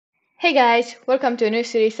Hey guys, welcome to a new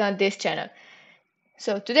series on this channel.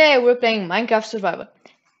 So today we're playing Minecraft Survival.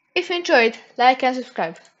 If you enjoyed, like and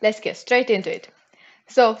subscribe. Let's get straight into it.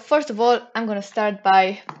 So first of all, I'm gonna start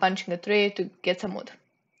by punching a tree to get some wood.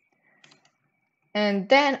 And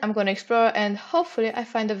then I'm gonna explore and hopefully I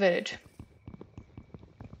find a village.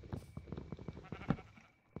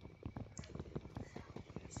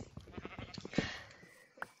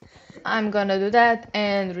 I'm gonna do that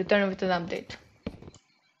and return with an update.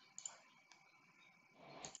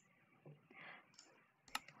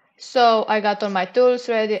 So I got all my tools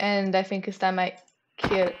ready and I think it's time I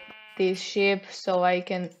kill this sheep so I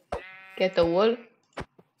can get the wool.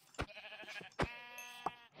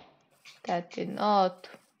 That did not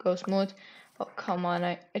go smooth. Oh, come on,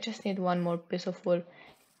 I just need one more piece of wool.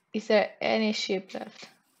 Is there any sheep left?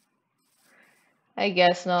 I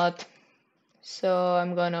guess not. So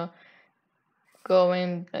I'm gonna go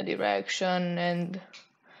in a direction and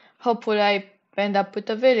hopefully I end up with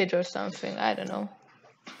a village or something. I don't know.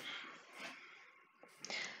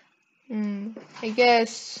 I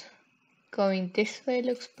guess going this way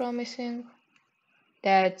looks promising.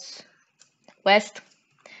 That's west.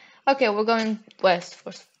 Okay, we're going west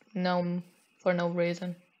for no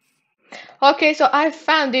reason. Okay, so I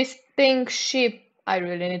found this pink sheep. I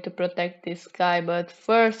really need to protect this guy, but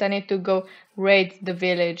first I need to go raid the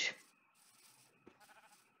village.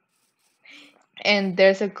 And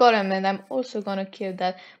there's a golem, and I'm also gonna kill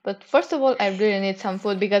that. But first of all, I really need some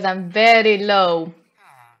food because I'm very low.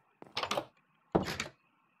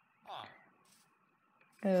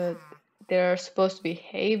 There are supposed to be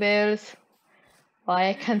hay bales. Why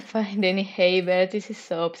I can't find any hay bales? This is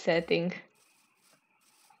so upsetting.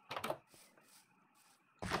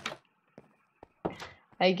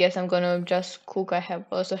 I guess I'm gonna just cook. I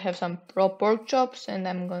also have some raw pork chops, and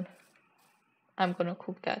I'm gonna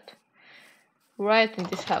cook that right in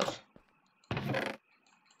this house.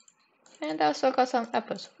 And I also got some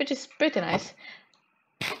apples, which is pretty nice.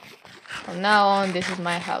 From now on, this is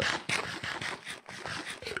my house.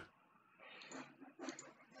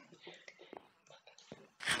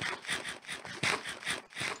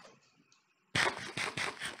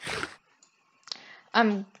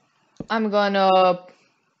 I'm gonna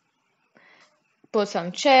put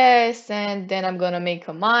some chests and then I'm gonna make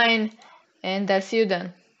a mine and I'll see you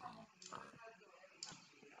then.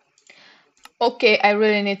 Okay, I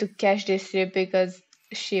really need to catch this sheep because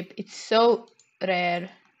it's so rare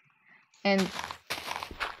and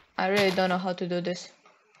I really don't know how to do this.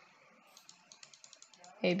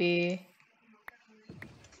 Maybe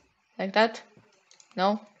like that?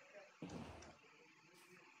 No?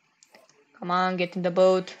 Come on, get in the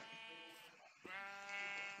boat.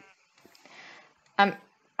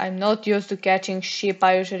 I'm not used to catching sheep.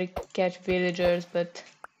 I usually catch villagers, but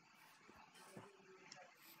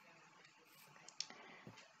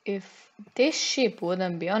if this sheep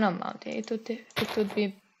wouldn't be on a mountain, it would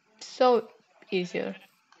be so easier.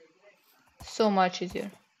 So much easier.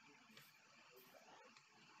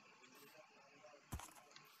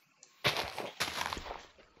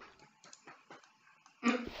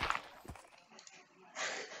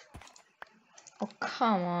 Oh,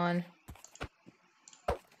 come on.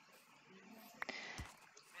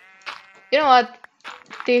 You know what?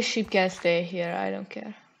 This sheep can stay here. I don't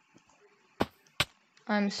care.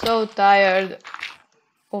 I'm so tired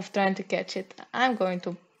of trying to catch it. I'm going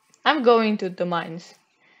to the mines.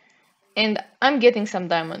 And I'm getting some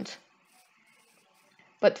diamonds.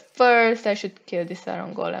 But first I should kill this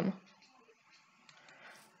iron golem.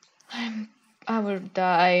 I will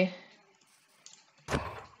die.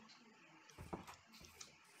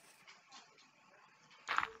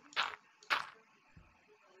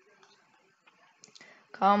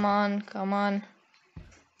 Come on, come on.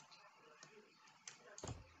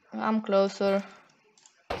 I'm closer.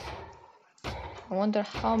 I wonder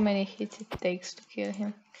how many hits it takes to kill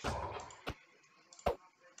him.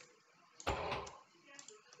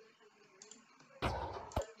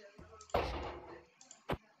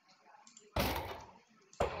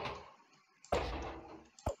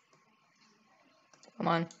 Come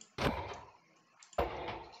on.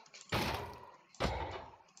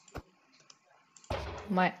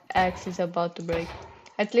 My axe is about to break.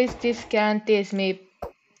 At least this guarantees me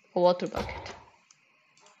a water bucket.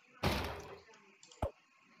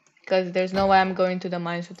 Because there's no way I'm going to the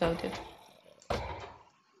mines without it.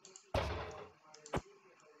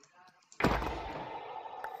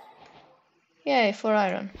 Yay, 4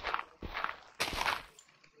 iron.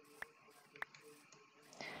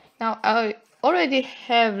 Now I already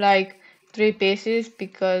have like 3 pieces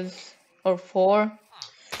or 4.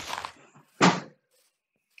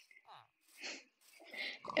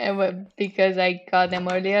 because I got them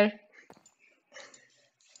earlier.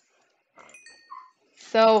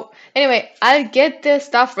 So anyway, I'll get the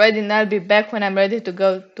stuff ready and I'll be back when I'm ready to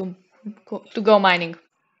go mining.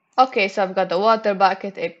 Okay, so I've got the water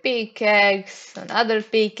bucket, a pickaxe, another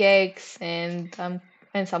pickaxe, and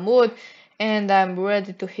some wood, and I'm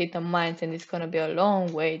ready to hit the mines. And it's gonna be a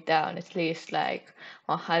long way down, at least like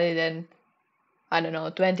 100 and I don't know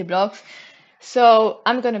 20 blocks. So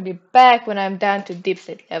I'm gonna be back when I'm down to deep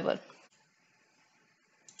state level.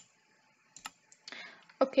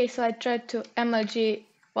 Okay, so I tried to MLG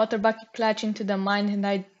water bucket clutch into the mine and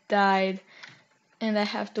I died, and I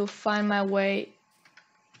have to find my way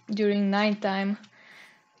during nighttime.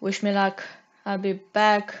 Wish me luck. I'll be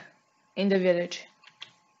back in the village.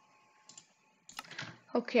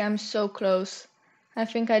 Okay, I'm so close. I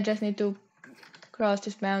think I just need to cross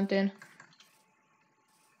this mountain.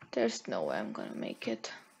 There's no way I'm gonna make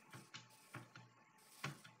it.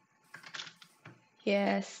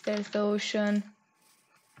 Yes, there's the ocean.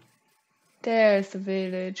 There's the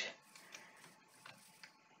village.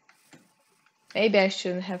 Maybe I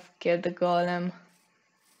shouldn't have killed the golem.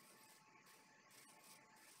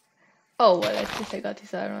 Oh well, at least I got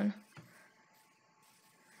his iron.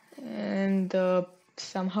 And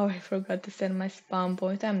somehow I forgot to set my spawn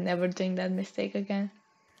point. I'm never doing that mistake again.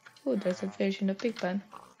 Oh, there's a fish in the pig pen.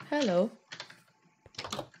 Hello.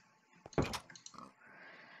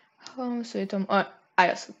 Home sweet home. Oh, I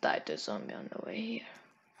also died to a zombie on the way here.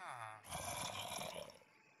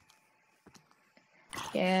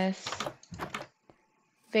 Yes.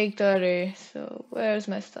 Victory. So where's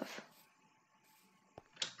my stuff?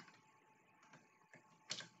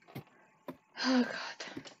 Oh god.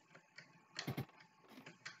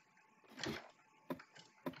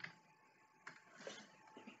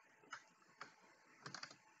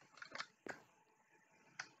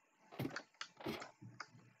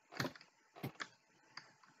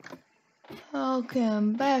 Okay,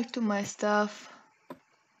 I'm back to my stuff.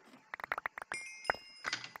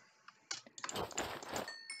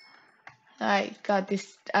 I got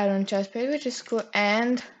this iron chest plate, which is cool,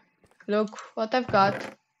 and look what I've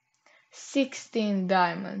got. 16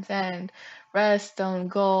 diamonds and redstone,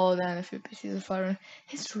 gold, and a few pieces of iron.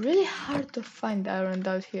 It's really hard to find iron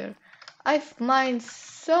out here. I've mined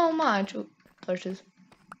so much. Ooh, torches.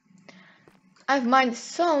 I've mined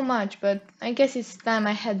so much, but I guess it's time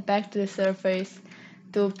I head back to the surface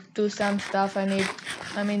to do some stuff. I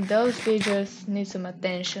mean, those villagers need some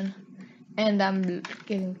attention, and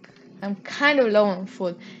I'm kind of low on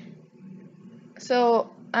food,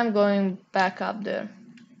 so I'm going back up there.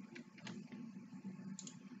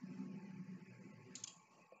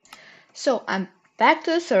 So I'm back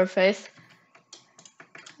to the surface.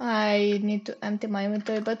 I need to empty my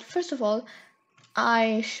inventory, but first of all,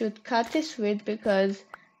 I should cut this wheat because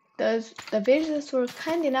the villagers were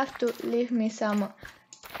kind enough to leave me some,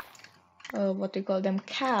 what do you call them,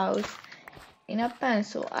 cows in a pen,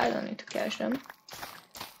 so I don't need to catch them.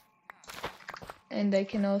 And I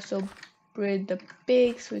can also breed the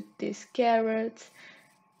pigs with these carrots.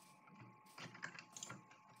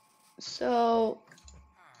 So,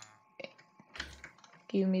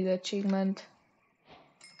 give me the achievement,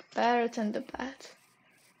 parrot and the bat.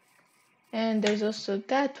 And there's also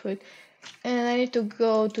that wheat. And I need to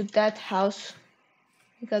go to that house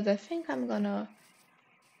because I think I'm gonna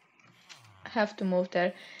have to move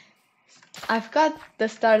there. I've got the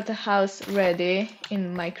starter house ready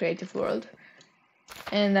in my creative world,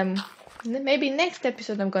 and maybe next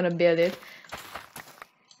episode I'm gonna build it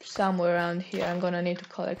somewhere around here. I'm gonna need to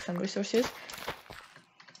collect some resources.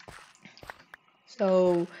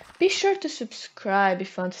 So be sure to subscribe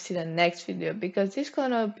if you want to see the next video because it's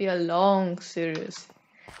gonna be a long series.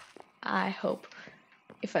 I hope.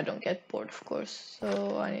 If I don't get bored, of course.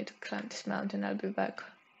 So I need to climb this mountain. I'll be back.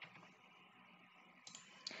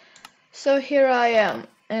 So here I am,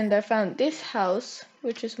 and I found this house,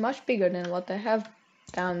 which is much bigger than what I have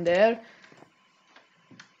down there.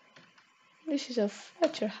 This is a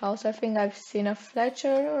Fletcher house. I think I've seen a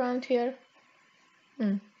Fletcher around here.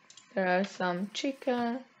 There are some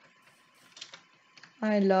chicken.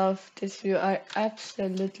 I love this view. I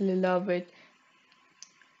absolutely love it.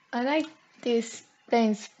 I like this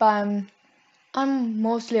plain spam. I'm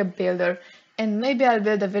mostly a builder, and maybe I'll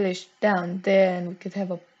build a village down there and we could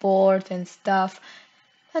have a port and stuff.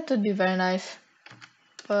 That would be very nice.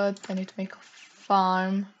 But I need to make a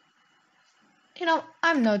farm. You know,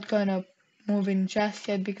 I'm not gonna move in just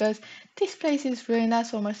yet because this place is really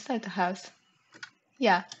nice for my starter house.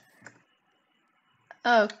 Yeah.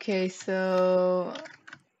 Okay, so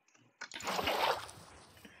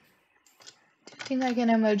do you think I can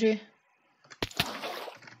emoji?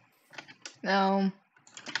 No,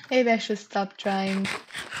 maybe I should stop trying.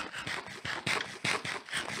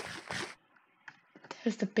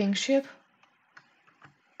 There's the pink ship.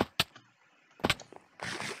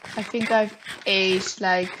 I think I've aged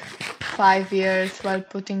like 5 years while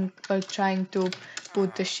trying to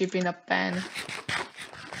put the ship in a pan.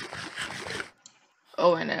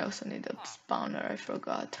 Oh, and I also need a spawner, I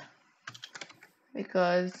forgot.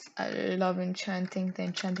 Because I really love enchanting. The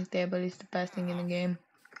enchanting table is the best thing in the game.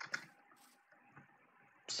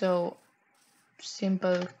 So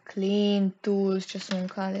simple, clean tools, just won't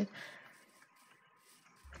cut it.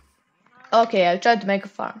 Okay, I'll try to make a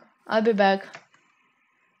farm. I'll be back.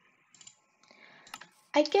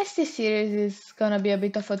 I guess this series is gonna be a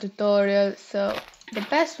bit of a tutorial, so the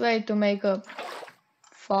best way to make a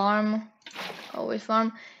farm, always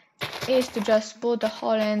farm, is to just put a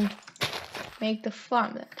hole and make the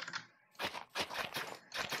farmland.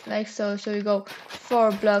 Like so. So you go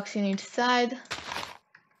 4 blocks in each side.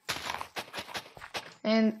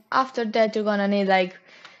 And after that you're gonna need like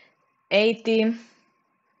 80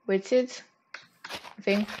 wheat seeds, I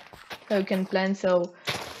think, so you can plant. So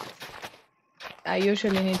I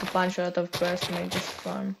usually need to punch a lot of grass to make this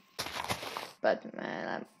farm. But man,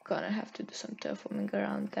 I'm gonna have to do some terraforming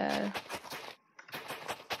around there.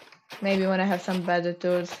 Maybe when I have some better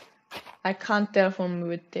tools. I can't terraform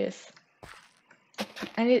with this.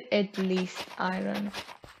 I need at least iron.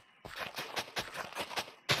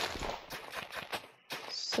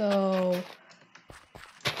 So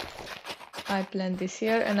I plant this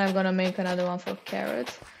here, and I'm gonna make another one for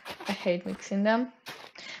carrots. I hate mixing them.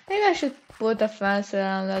 Maybe I should put a fence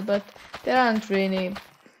around that, but there aren't really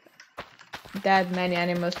that many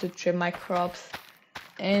animals to trim my crops.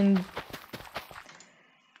 And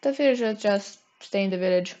the villagers just stay in the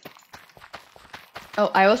village. Oh,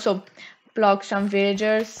 I also block some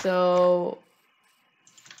villagers so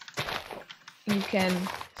I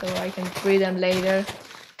can breed them later.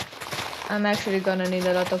 I'm actually gonna need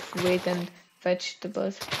a lot of wheat and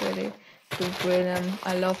vegetables really to breed them.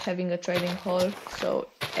 I love having a trading hall, so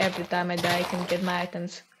every time I die I can get my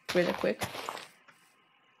items really quick.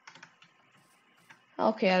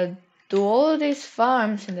 Okay, I'll do all these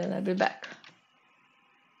farms and then I'll be back.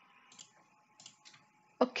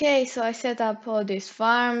 Okay, so I set up all these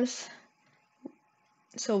farms.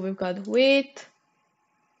 So we've got wheat,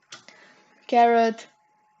 carrot,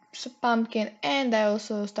 some pumpkin, and I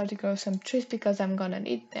also started to grow some trees because I'm gonna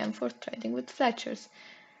need them for trading with Fletchers.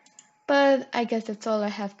 But I guess that's all I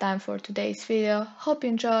have time for today's video. Hope you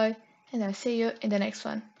enjoy, and I'll see you in the next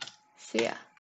one. See ya.